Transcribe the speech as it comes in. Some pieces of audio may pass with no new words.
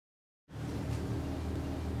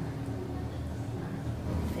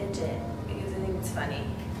fidget because I think it's funny.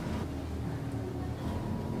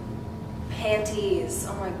 Panties.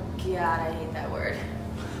 Oh my god, I hate that word.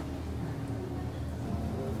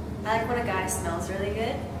 I like when a guy smells really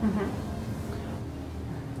good.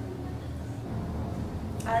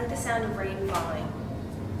 I like the sound of rain falling.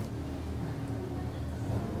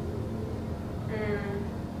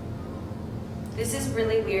 This is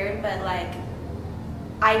really weird, but like,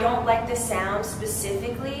 I don't like the sound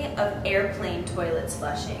specifically of airplane toilets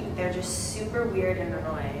flushing. They're just super weird and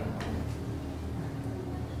annoying.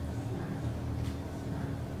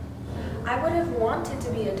 I would have wanted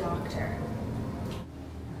to be a doctor.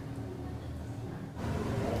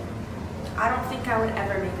 I don't think I would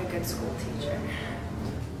ever make a good school teacher.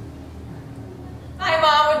 My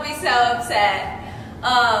mom would be so upset.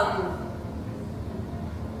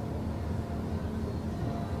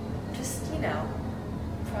 Just, you know,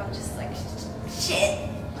 probably just like, shit.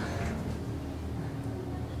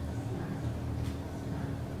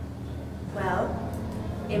 Well,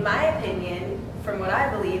 in my opinion, from what I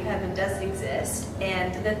believe, heaven does exist,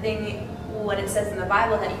 and the thing, what it says in the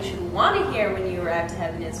Bible that you should want to hear when you arrive to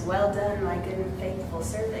heaven is, well done, my good and faithful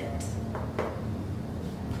servant.